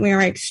We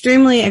are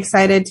extremely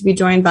excited to be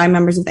joined by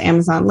members of the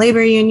Amazon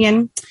Labor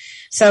Union.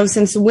 So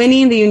since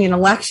winning the union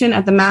election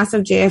at the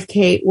massive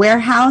JFK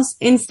warehouse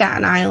in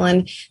Staten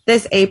Island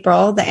this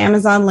April, the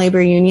Amazon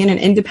Labor Union, an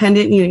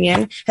independent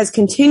union, has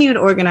continued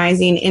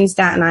organizing in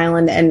Staten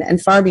Island and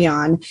far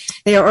beyond.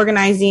 They are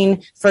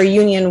organizing for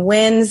union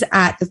wins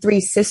at the three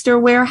sister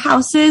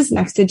warehouses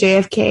next to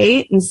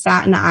JFK in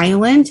Staten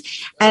Island.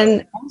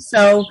 And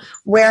also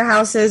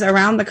warehouses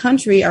around the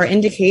country are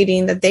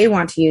indicating that they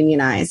want to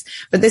unionize.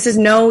 But this is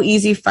no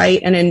easy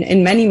fight. And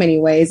in many, many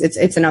ways,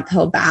 it's an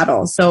uphill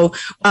battle. So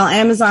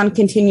while Amazon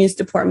continues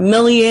to pour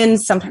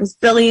millions, sometimes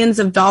billions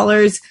of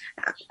dollars.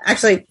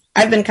 Actually,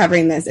 I've been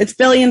covering this. It's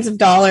billions of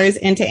dollars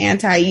into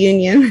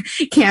anti-union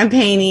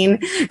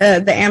campaigning.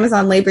 The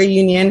Amazon Labor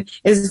Union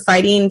is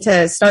fighting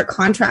to start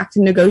contract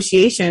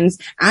negotiations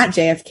at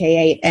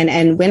JFK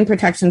and win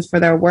protections for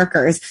their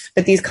workers.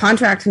 But these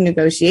contract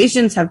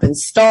negotiations have been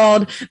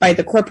stalled by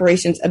the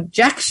corporation's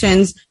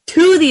objections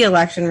to the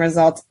election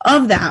results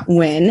of that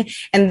win.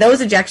 And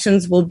those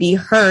objections will be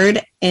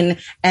heard in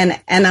an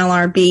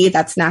NLRB,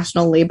 that's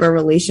National Labor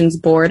Relations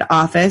Board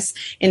office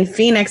in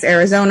Phoenix,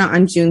 Arizona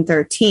on June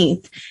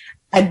 13th.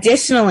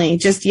 Additionally,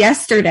 just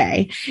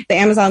yesterday, the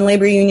Amazon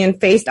Labor Union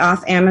faced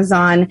off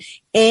Amazon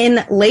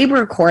in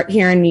labor court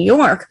here in New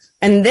York.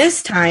 And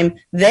this time,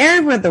 they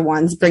were the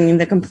ones bringing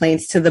the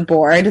complaints to the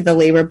board, the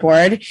labor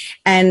board.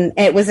 And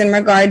it was in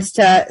regards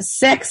to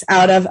 6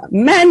 out of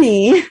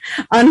many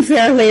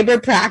unfair labor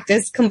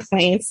practice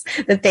complaints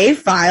that they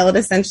filed,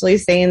 essentially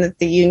saying that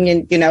the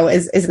union,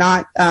 is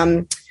not,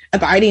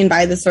 abiding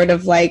by the sort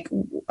of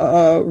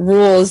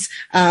rules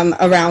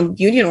around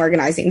union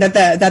organizing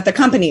that the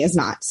company is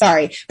not.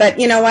 Sorry. But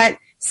you know what?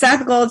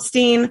 Seth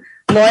Goldstein,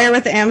 lawyer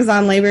with the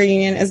Amazon Labor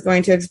Union, is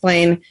going to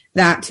explain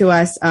that to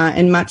us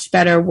in much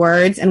better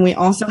words. And we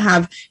also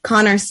have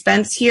Connor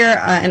Spence here,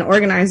 an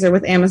organizer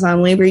with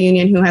Amazon Labor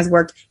Union who has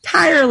worked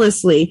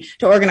tirelessly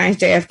to organize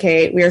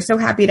JFK. We are so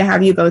happy to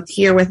have you both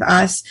here with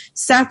us.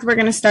 Seth, we're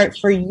going to start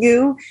for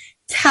you.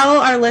 Tell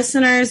our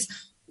listeners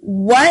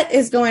what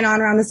is going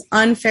on around this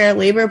unfair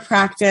labor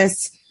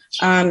practice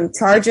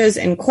charges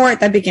in court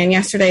that began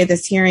yesterday,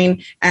 this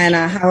hearing, and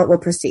how it will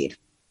proceed.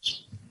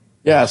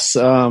 Yes,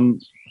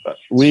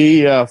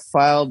 we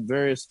filed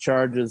various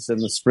charges in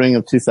the spring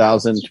of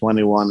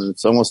 2021, and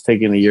it's almost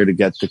taken a year to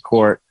get to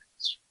court.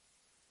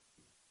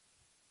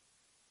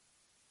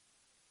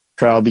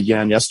 Trial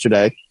began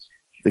yesterday.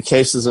 The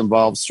cases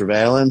involved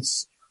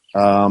surveillance,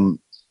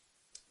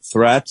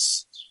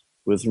 threats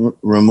with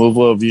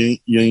removal of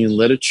union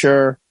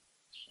literature,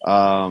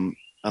 an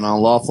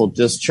unlawful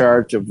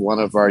discharge of one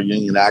of our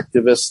union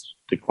activists,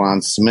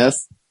 Daquan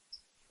Smith,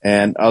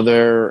 and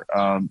other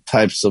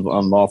types of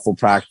unlawful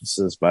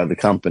practices by the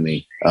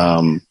company.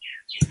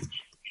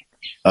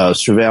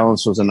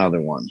 Surveillance was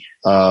another one.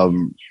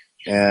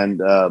 And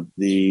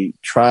the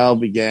trial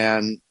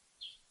began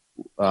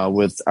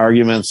with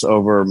arguments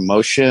over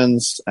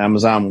motions.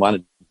 Amazon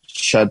wanted to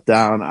shut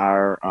down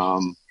our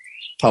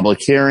public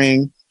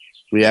hearing.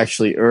 We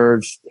actually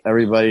urged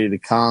everybody to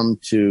come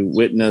to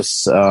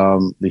witness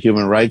the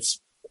human rights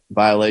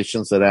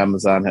violations that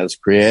Amazon has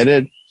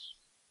created.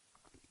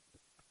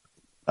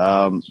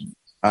 On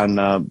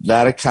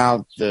that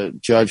account, the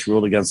judge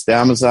ruled against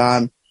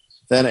Amazon.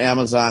 Then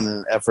Amazon, in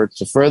an effort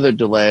to further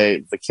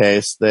delay the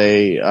case,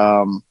 they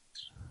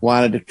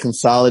wanted to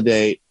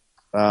consolidate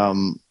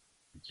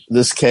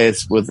this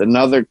case with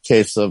another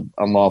case of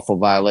unlawful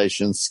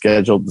violations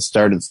scheduled to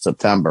start in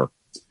September.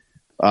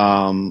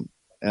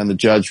 And the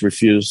judge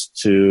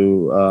refused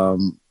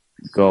to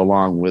go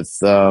along with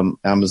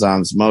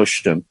Amazon's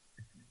motion.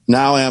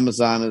 Now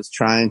Amazon is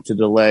trying to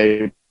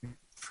delay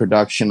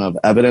production of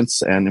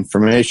evidence and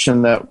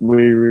information that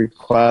we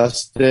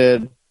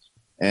requested,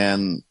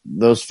 and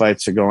those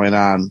fights are going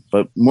on.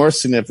 But more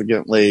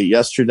significantly,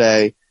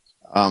 yesterday,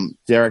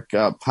 Derek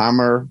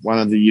Palmer, one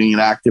of the union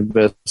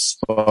activists,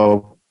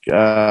 spoke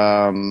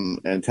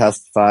and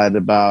testified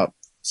about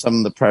some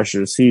of the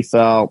pressures he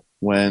felt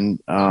when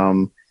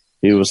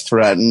he was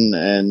threatened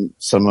and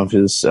some of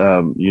his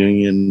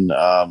union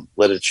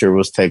literature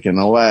was taken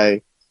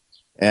away.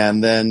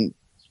 And then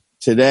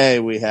today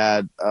we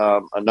had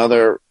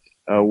another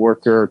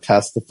worker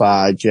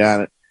testify,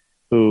 Janet,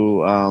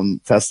 who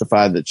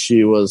testified that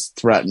she was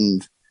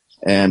threatened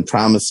and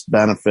promised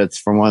benefits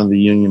from one of the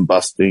union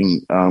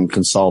busting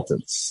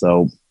consultants.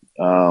 So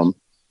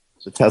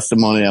the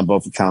testimony on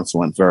both accounts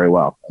went very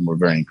well, and we're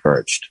very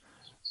encouraged.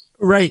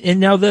 Right. And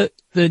now the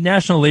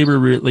National Labor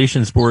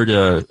Relations Board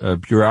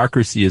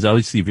bureaucracy is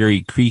obviously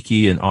very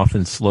creaky and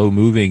often slow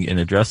moving in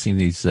addressing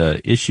these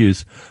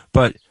issues.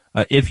 But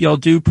if y'all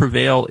do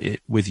prevail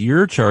with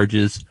your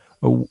charges,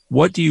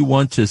 what do you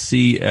want to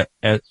see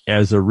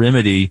as a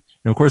remedy?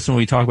 And of course, when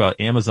we talk about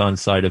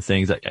Amazon's side of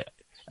things,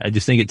 I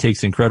just think it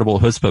takes incredible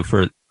chutzpah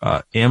for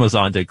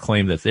Amazon to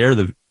claim that they're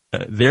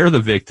the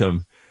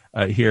victim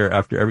here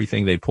after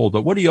everything they pulled.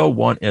 But what do y'all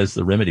want as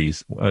the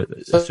remedies,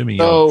 assuming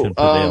y'all can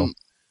prevail?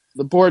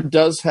 the board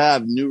does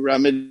have new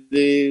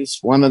remedies.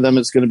 One of them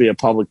is going to be a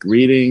public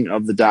reading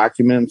of the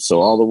document,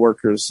 so all the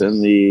workers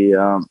in the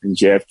in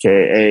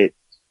JFK 8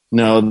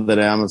 know that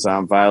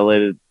Amazon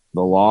violated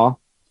the law.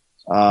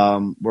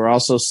 We're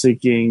also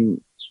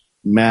seeking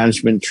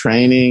management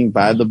training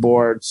by the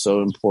board,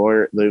 so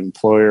the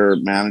employer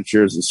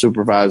managers and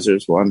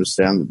supervisors will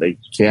understand that they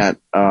can't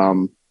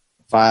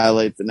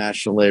violate the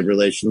National Labor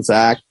Relations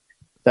Act.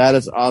 That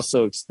is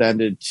also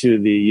extended to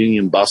the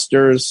union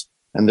busters,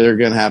 and they're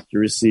going to have to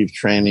receive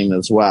training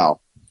as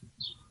well.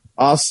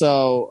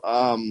 Also,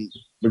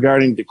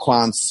 regarding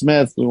Daquan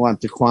Smith, we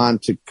want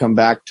Daquan to come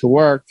back to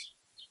work.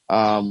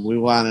 We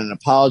want an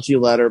apology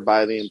letter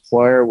by the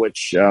employer,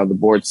 which the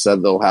board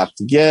said they'll have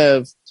to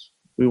give.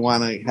 We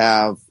want to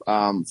have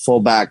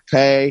full back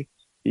pay.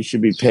 He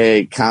should be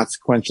paid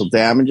consequential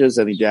damages,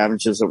 any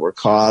damages that were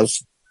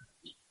caused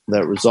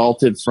that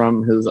resulted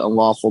from his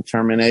unlawful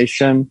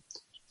termination.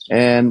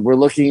 And we're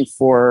looking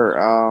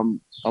for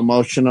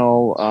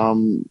emotional,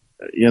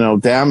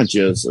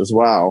 damages as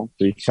well,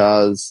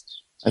 because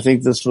I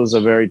think this was a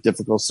very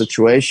difficult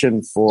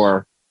situation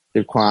for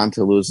Daquan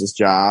to lose his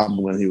job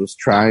when he was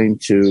trying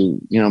to,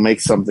 make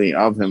something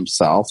of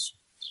himself.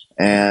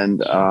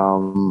 And,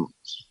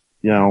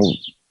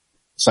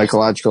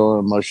 psychological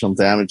and emotional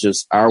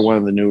damages are one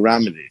of the new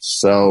remedies.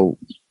 So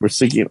we're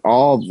seeking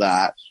all of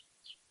that.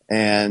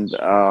 And,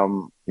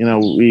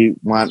 we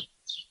want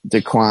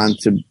Daquan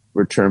to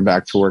return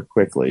back to work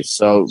quickly.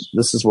 So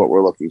this is what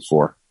we're looking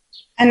for.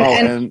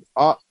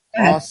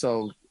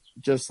 Also,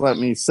 just let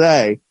me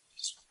say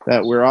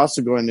that we're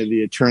also going to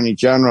the Attorney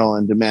General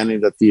and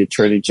demanding that the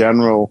Attorney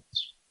General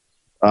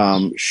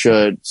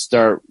should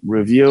start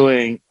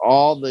reviewing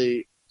all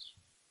the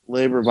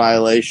labor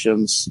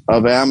violations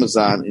of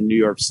Amazon in New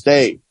York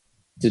State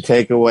to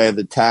take away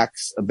the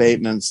tax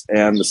abatements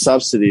and the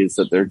subsidies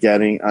that they're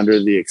getting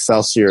under the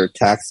Excelsior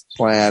tax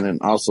plan,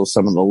 and also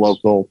some of the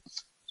local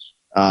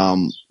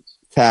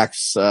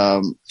tax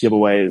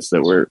giveaways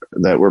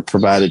that were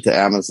provided to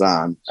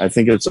Amazon. I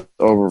think it's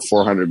over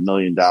 $400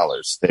 million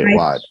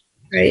statewide.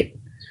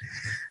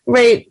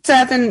 Right,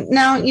 Seth. And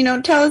now,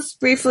 tell us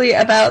briefly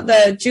about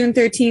the June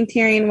 13th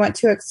hearing, what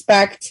to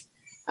expect,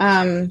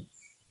 and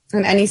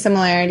any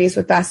similarities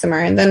with Bessemer.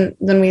 And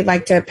then we'd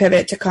like to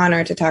pivot to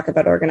Connor to talk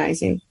about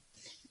organizing.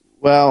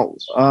 Well,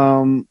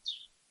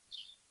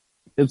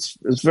 it's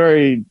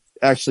very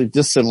actually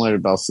dissimilar to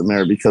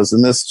Bessemer, because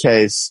in this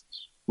case,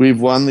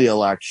 we've won the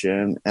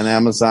election and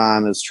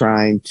Amazon is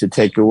trying to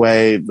take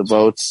away the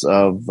votes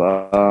of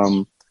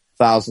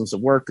thousands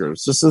of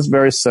workers. This is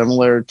very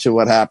similar to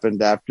what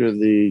happened after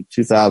the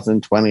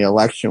 2020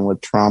 election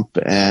with Trump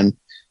and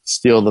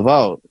steal the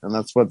vote. And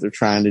that's what they're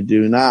trying to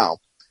do now.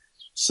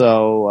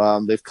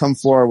 So they've come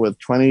forward with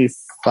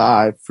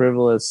 25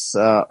 frivolous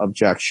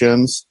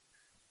objections.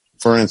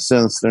 For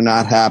instance, they're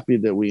not happy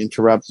that we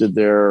interrupted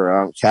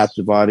their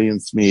captive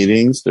audience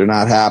meetings. They're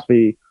not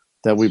happy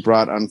that we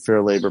brought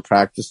unfair labor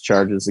practice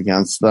charges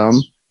against them.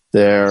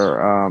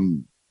 They're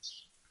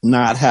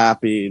not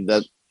happy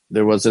that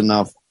there was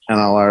enough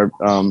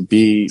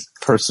NLRB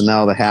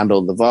personnel to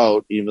handle the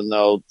vote, even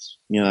though,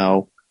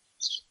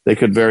 they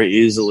could very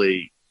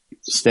easily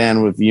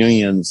stand with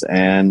unions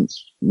and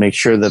make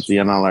sure that the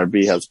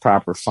NLRB has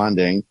proper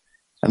funding.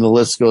 And the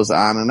list goes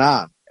on and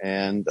on.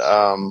 And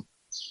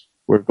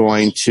we're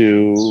going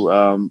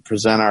to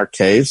present our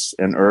case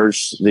and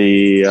urge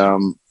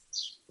the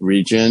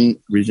Region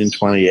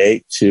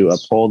 28 to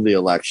uphold the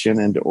election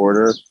and to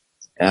order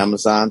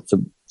Amazon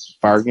to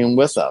bargain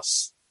with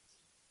us.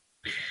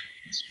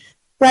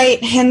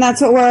 Right, and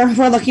that's what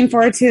we're looking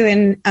forward to.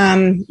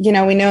 And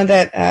we know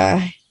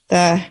that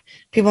the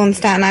people in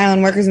Staten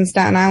Island, workers in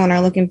Staten Island,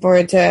 are looking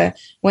forward to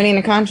winning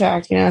a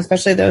contract.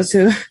 Especially those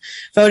who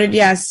voted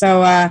yes.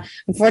 So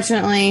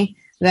unfortunately,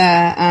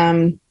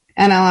 the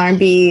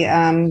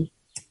NLRB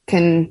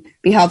can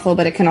be helpful,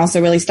 but it can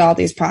also really stall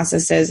these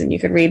processes. And you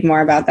could read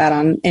more about that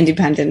on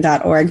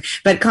independent.org.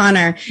 But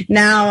Connor,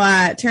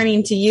 now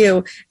turning to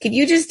you, could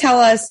you just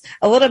tell us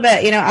a little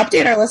bit,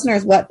 update our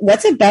listeners,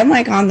 what's it been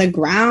like on the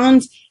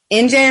ground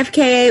in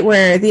JFK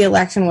where the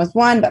election was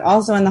won, but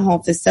also in the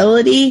whole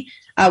facility?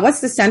 What's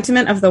the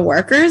sentiment of the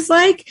workers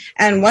like?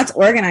 And what's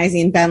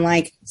organizing been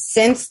like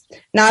since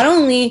not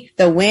only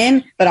the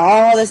win, but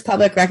all this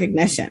public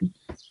recognition?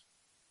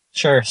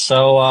 Sure.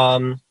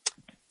 So,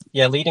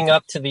 leading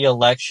up to the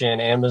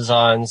election,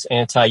 Amazon's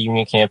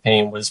anti-union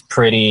campaign was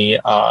pretty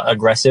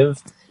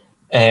aggressive.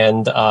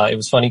 And it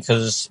was funny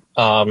because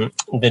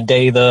the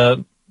day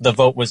the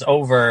vote was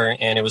over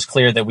and it was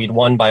clear that we'd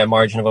won by a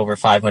margin of over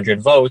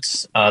 500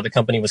 votes, the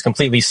company was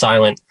completely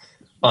silent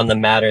on the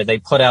matter. They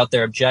put out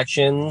their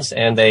objections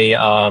and they,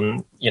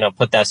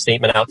 put that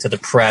statement out to the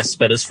press.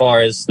 But as far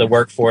as the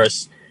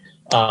workforce,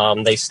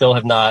 they still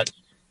have not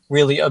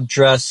really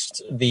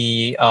addressed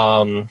the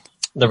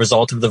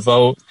result of the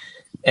vote.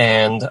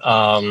 And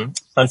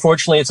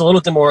unfortunately, it's a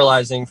little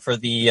demoralizing for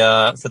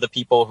the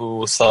people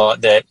who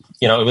thought that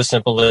it was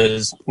simple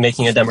as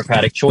making a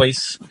democratic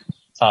choice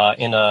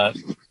in a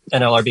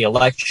NLRB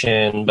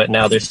election, but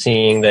now they're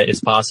seeing that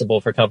it's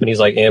possible for companies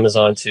like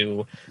Amazon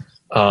to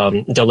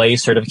delay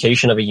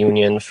certification of a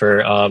union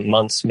for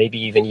months, maybe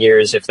even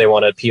years, if they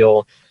want to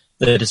appeal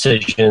the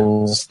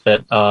decisions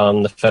that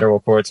the federal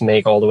courts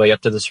make all the way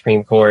up to the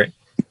Supreme Court.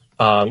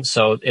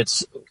 So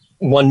it's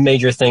one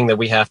major thing that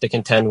we have to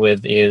contend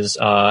with is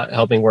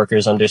helping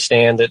workers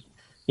understand that,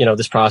 you know,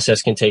 this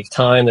process can take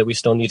time, that we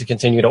still need to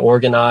continue to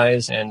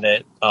organize, and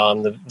that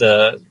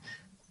the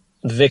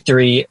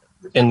victory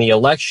in the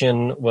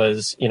election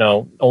was, you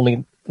know,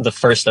 only the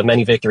first of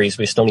many victories.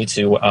 We still need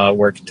to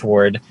work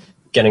toward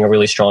getting a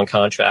really strong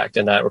contract,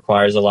 and that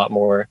requires a lot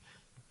more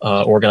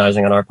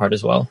organizing on our part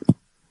as well.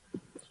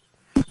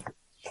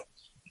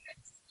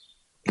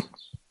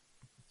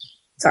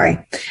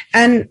 Sorry.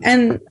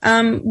 And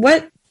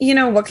what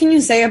can you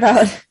say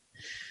about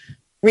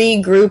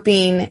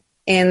regrouping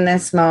in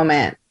this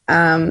moment?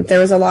 There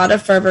was a lot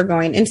of fervor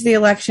going into the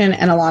election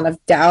and a lot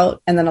of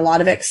doubt and then a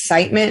lot of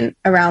excitement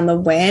around the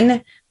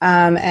win.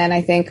 And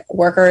I think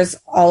workers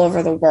all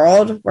over the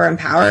world were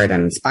empowered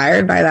and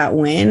inspired by that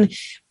win.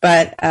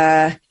 But,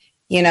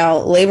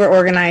 labor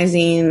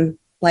organizing,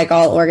 like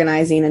all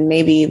organizing and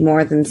maybe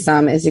more than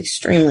some, is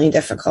extremely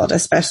difficult,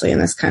 especially in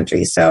this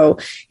country. So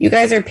you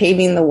guys are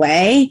paving the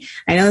way.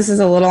 I know this is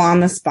a little on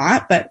the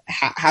spot, but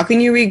how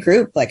can you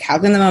regroup? Like, how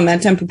can the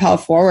momentum propel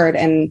forward,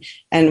 and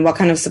what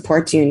kind of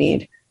support do you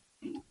need?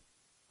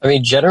 I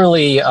mean,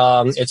 generally,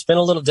 it's been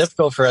a little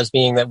difficult for us,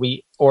 being that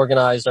we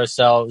organized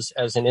ourselves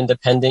as an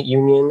independent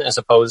union as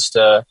opposed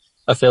to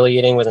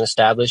affiliating with an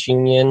established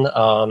union.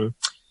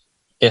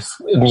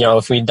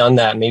 If we'd done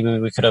that, maybe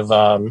we could have,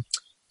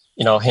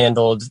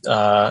 handled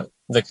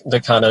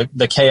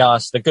the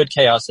chaos, the good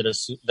chaos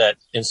that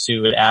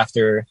ensued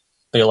after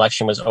the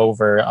election was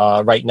over.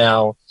 Right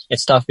now,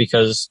 it's tough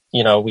because,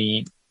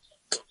 we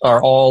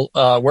are all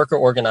worker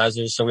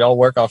organizers, so we all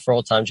work our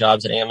full-time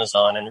jobs at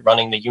Amazon, and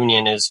running the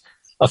union is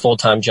a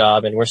full-time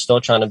job, and we're still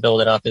trying to build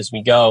it up as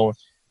we go.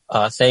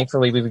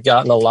 Thankfully, we've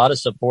gotten a lot of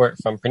support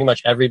from pretty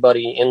much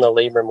everybody in the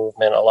labor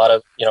movement, a lot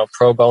of,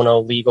 pro bono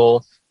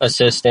legal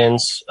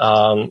assistance,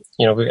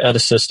 we've had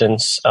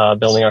assistance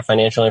building our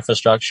financial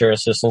infrastructure,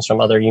 assistance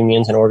from other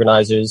unions and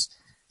organizers.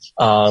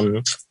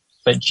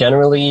 But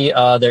generally,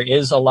 there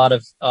is a lot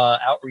of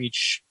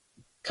outreach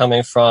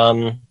coming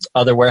from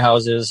other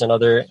warehouses and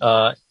other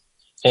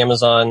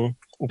Amazon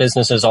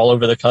businesses all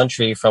over the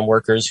country, from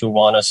workers who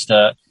want us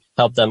to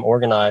help them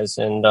organize.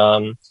 And,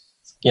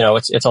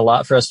 it's a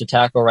lot for us to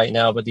tackle right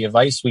now, but the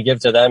advice we give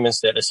to them is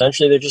that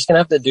essentially they're just going to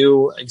have to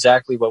do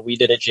exactly what we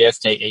did at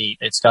JFK 8.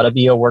 It's got to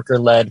be a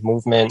worker-led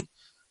movement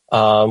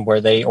where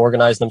they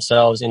organize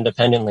themselves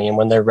independently. And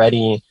when they're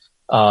ready,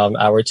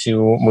 our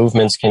two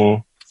movements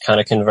can kind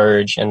of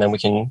converge, and then we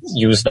can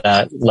use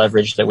that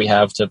leverage that we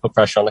have to put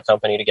pressure on the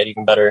company to get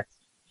even better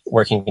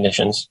working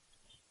conditions.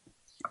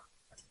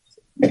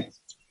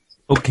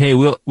 Okay,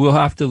 we'll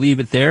have to leave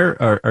it there.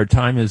 Our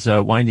time is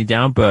winding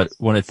down, but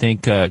want to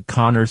thank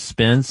Connor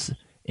Spence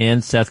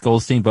and Seth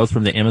Goldstein, both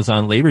from the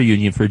Amazon Labor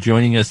Union, for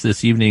joining us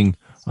this evening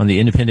on the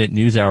Independent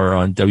News Hour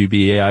on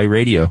WBAI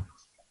Radio.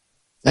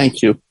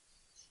 Thank you.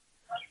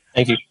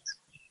 Thank you.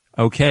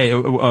 Okay,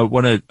 I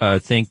want to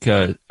thank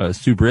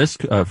Sue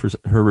Brisk for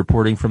her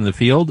reporting from the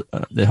field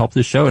that helped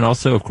this show, and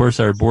also, of course,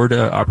 our board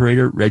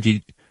operator,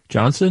 Reggie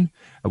Johnson.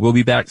 We'll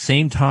be back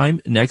same time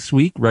next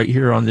week right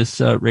here on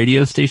this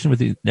radio station with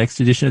the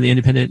next edition of the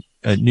Independent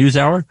News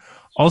Hour.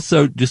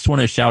 Also, just want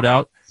to shout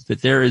out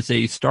that there is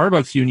a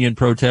Starbucks union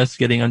protest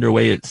getting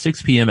underway at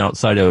 6 p.m.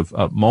 outside of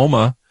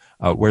MoMA,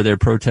 where they're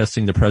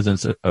protesting the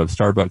presence of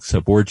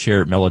Starbucks board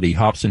chair Melody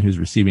Hobson, who's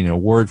receiving an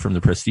award from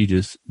the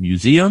prestigious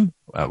museum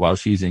while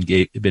she's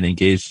been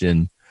engaged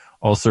in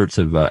all sorts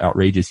of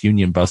outrageous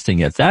union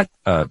busting at that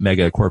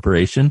mega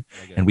corporation.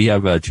 And we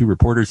have two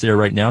reporters there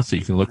right now, so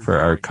you can look for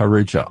our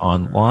coverage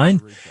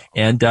online.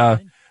 And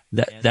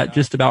that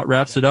just about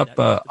wraps it up.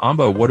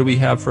 Amba, what do we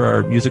have for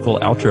our musical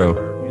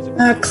outro?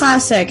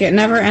 Classic, It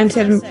Never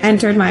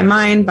Entered My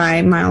Mind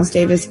by Miles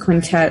Davis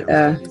Quintet,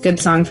 a good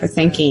song for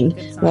thinking.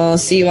 We'll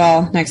see you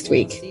all next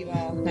week.